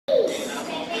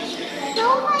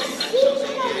So much seeds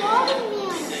in the watermelon.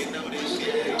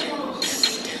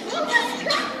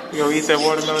 You gonna eat that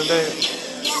watermelon, Dad?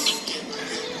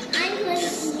 I'm going to eat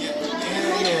it.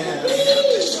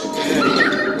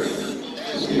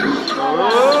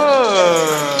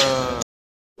 Oh.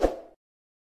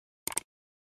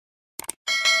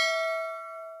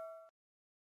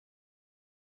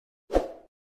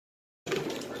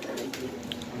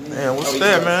 Man, what's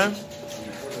that, man?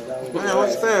 Man,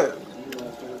 what's that?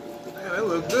 Man, that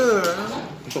look good, huh?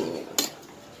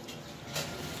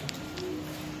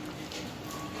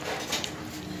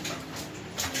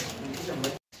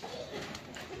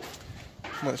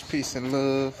 Much peace and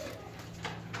love.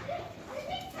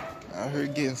 Out here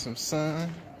getting some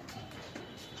sun.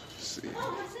 Let's see.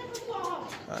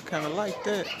 I kind of like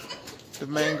that. The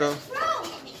mango. Out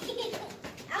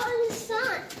in the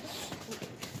sun.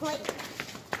 Like,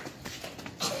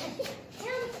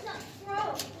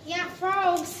 yeah,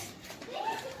 froze.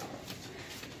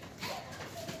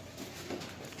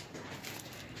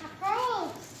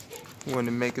 Wanted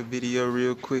to make a video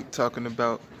real quick talking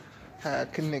about how I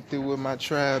connected with my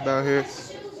tribe out here.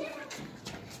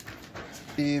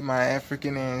 Did my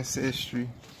African ancestry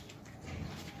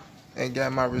and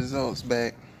got my results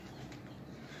back.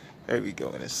 There we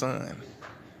go in the sun.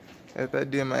 After I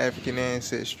did my African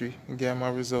ancestry and got my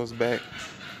results back,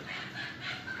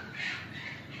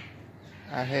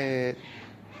 I had,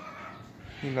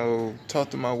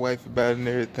 talked to my wife about it and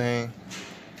everything.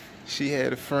 She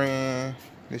had a friend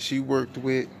that she worked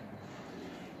with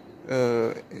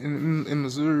in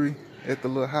Missouri at the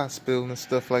little hospital and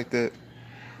stuff like that.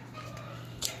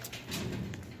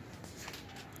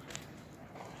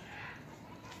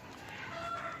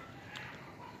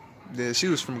 Yeah, she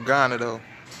was from Ghana though.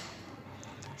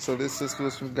 So this sister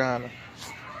was from Ghana.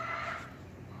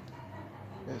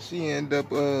 And she ended up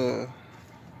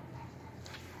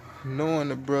knowing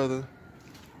the brother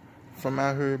from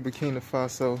out here in Burkina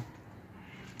Faso.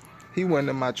 He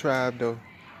wasn't in my tribe though.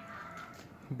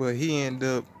 But he ended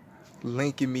up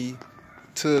linking me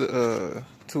to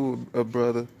a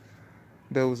brother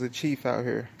that was a chief out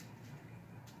here.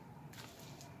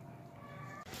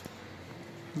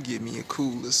 Get me a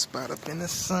cooler spot up in the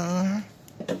sun.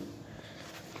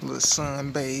 Little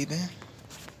sunbathing.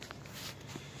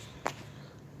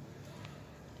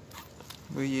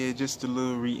 But yeah, just a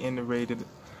little reiterate a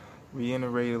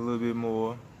little bit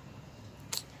more.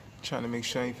 Trying to make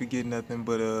sure I ain't forget nothing,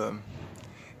 but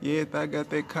yeah, I got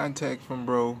that contact from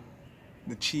bro,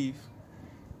 the chief.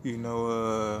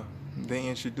 They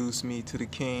introduced me to the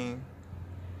king,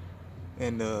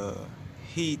 and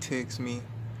he texted me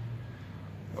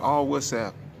all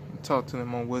WhatsApp. Talked to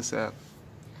him on WhatsApp.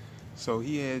 So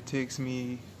he had text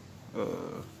me,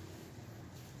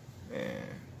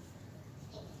 and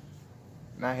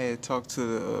I had talked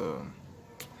to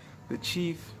the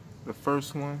chief, the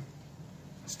first one.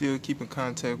 Still keep in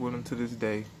contact with him to this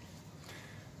day.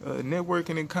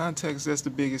 Networking and contacts, that's the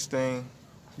biggest thing.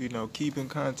 Keep in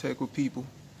contact with people.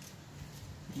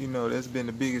 That's been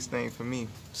the biggest thing for me.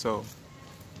 So,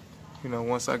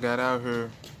 once I got out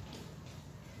here,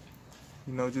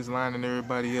 just lining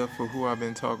everybody up for who I've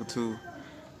been talking to.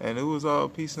 And it was all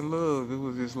peace and love. It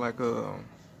was just like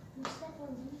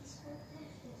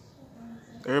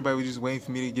everybody was just waiting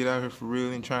for me to get out here for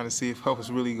real and trying to see if I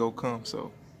was really gonna come.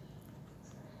 So,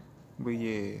 but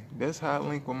yeah, that's how I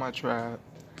link with my tribe.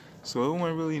 So it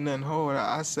wasn't really nothing hard.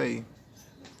 I say,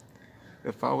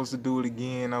 if I was to do it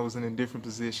again, I was in a different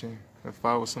position. If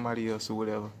I was somebody else or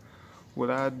whatever, what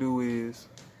I do is,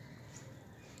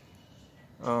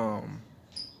 I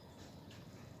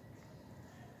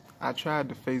tried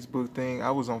the Facebook thing. I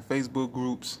was on Facebook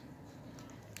groups.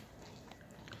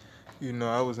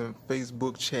 I was in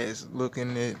Facebook chats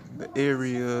looking at the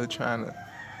area, trying to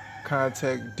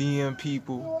contact DM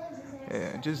people,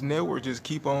 and just network, just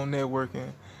keep on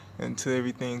networking until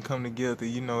everything come together.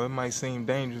 It might seem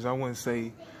dangerous. I wouldn't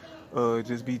say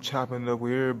just be chopping it up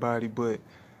with everybody, but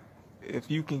if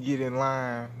you can get in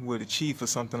line with a chief or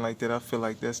something like that, I feel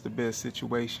like that's the best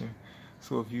situation.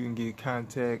 So if you can get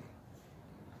contact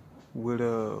with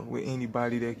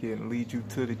anybody that can lead you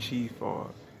to the chief, or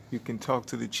you can talk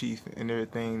to the chief and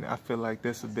everything, I feel like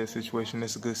that's the best situation.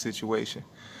 That's a good situation.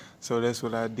 So that's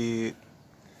what I did,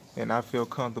 and I feel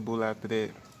comfortable after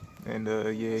that. And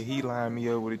yeah, he lined me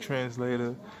up with a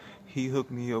translator. He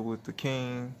hooked me up with the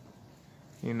king.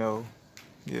 Yeah,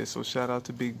 so shout out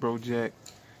to Big Bro Jack.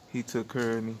 He took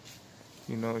care of me.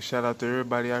 Shout out to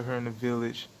everybody out here in the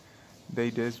village.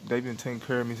 They've been taking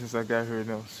care of me since I got here.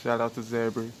 Shout out to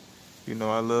Zebra.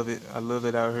 I love it. I love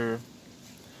it out here.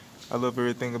 I love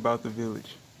everything about the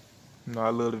village. I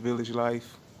love the village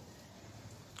life.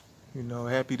 You know,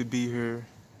 happy to be here.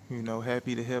 You know,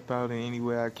 happy to help out in any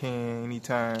way I can,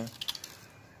 anytime.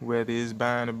 Whether it's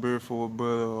buying a beer for a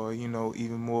brother or, you know,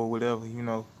 even more, whatever, you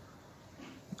know.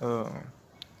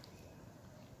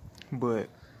 But,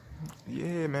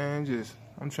 yeah, man,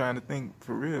 I'm trying to think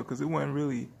for real, because it wasn't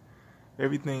really,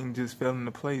 everything just fell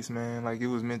into place, man, like it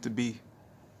was meant to be.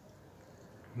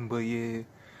 But, yeah,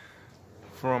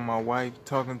 from my wife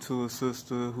talking to a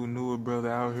sister who knew a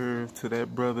brother out here, to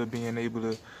that brother being able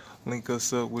to link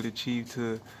us up with a chief,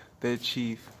 to that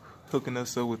chief hooking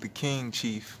us up with the king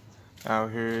chief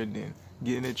out here, and then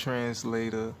getting a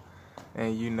translator,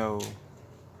 and, you know,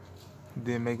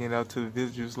 then making it out to the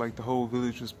villagers, like the whole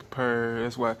village was prepared.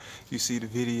 That's why you see the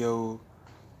video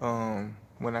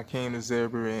when I came to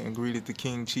Zebra and greeted the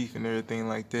king chief and everything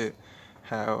like that,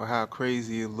 how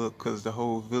crazy it looked, because the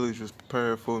whole village was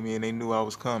prepared for me and they knew I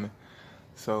was coming.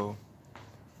 So,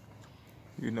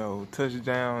 you know,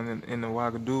 touchdown in the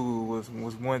Ouagadougou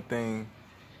was one thing,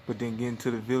 but then getting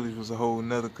to the village was a whole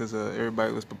nother, because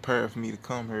everybody was prepared for me to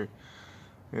come here,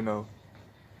 you know.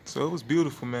 So it was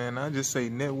beautiful, man. I just say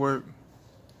network,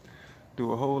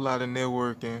 do a whole lot of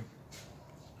networking,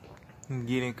 and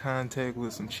get in contact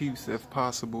with some chiefs if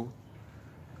possible,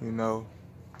 you know,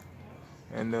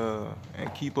 and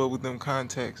keep up with them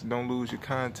contacts. Don't lose your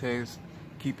contacts.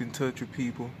 Keep in touch with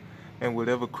people, and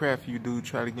whatever craft you do,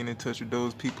 try to get in touch with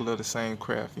those people of the same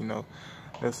craft, you know.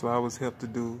 That's what I was helped to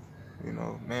do, you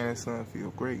know. Man, that son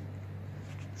feel great.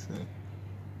 So,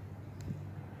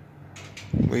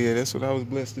 but yeah, that's what I was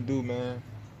blessed to do, man.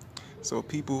 So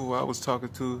people who I was talking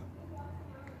to,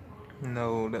 you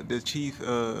know, the chief,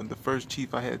 the first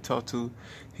chief I had talked to,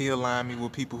 he aligned me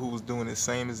with people who was doing the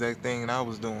same exact thing I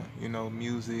was doing, you know,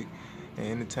 music and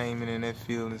entertainment in that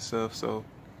field and stuff. So,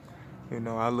 you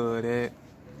know, I love that,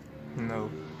 you know.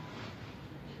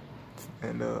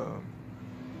 And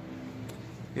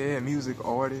yeah, music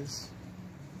artists,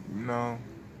 you know.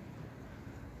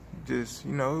 Just,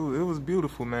 you know, it was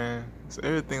beautiful, man. So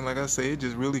everything, like I say, it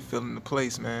just really fell into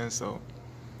place, man. So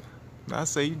I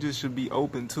say you just should be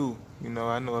open too. You know,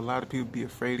 I know a lot of people be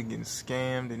afraid of getting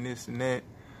scammed and this and that,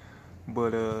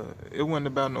 but it wasn't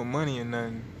about no money or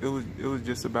nothing. It was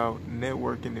just about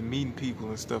networking and meeting people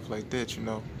and stuff like that, you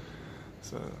know.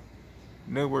 So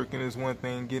networking is one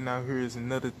thing, getting out here is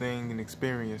another thing, and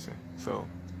experiencing. So,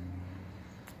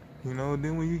 you know,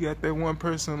 then when you got that one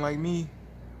person like me,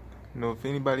 you know, if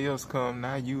anybody else come,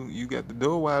 now you got the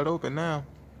door wide open now.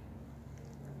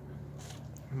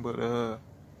 But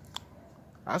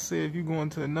I say if you going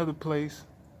to another place,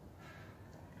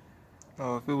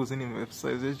 if it was any, let's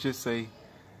just say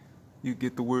you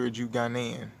get the word you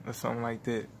Ghanaian or something like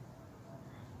that.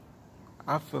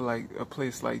 I feel like a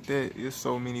place like that, there's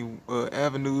so many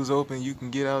avenues open. You can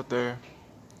get out there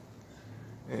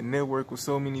and network with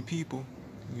so many people,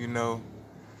 you know.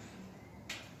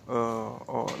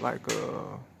 Or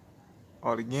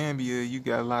the Gambia, you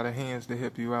got a lot of hands to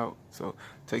help you out. So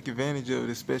take advantage of it,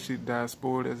 especially the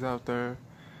diaspora that's out there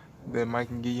that might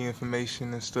can give you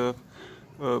information and stuff.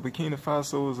 Burkina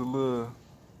Faso was a little,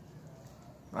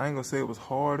 I ain't gonna say it was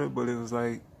harder, but it was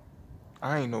like,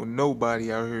 I ain't know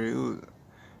nobody out here. It was,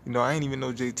 you know, I ain't even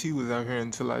know JT was out here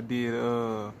until I did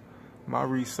my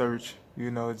research.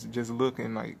 You know, it's just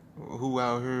looking like who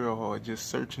out here, or just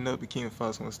searching up Burkina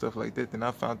Faso and stuff like that. Then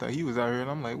I found out he was out here, and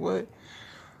I'm like, what?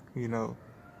 You know.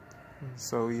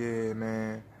 So yeah,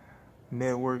 man.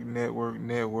 Network.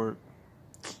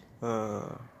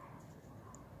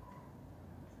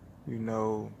 You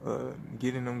know,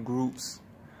 get in them groups,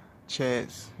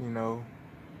 chats, you know,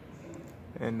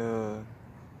 and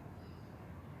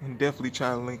definitely try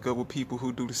to link up with people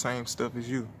who do the same stuff as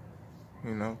you,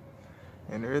 you know.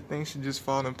 And everything should just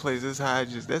fall in place. That's how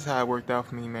it worked out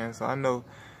for me, man. So I know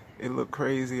it looked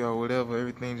crazy or whatever.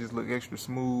 Everything just looked extra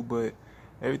smooth, but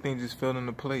everything just fell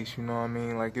into place, you know what I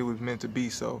mean? Like it was meant to be.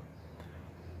 So,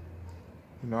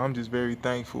 you know, I'm just very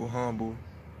thankful, humble,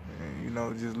 and, you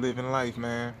know, just living life,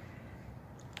 man.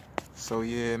 So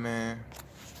yeah, man.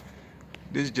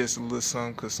 This is just a little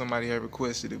something because somebody had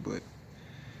requested it, but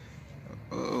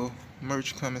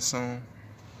merch coming soon.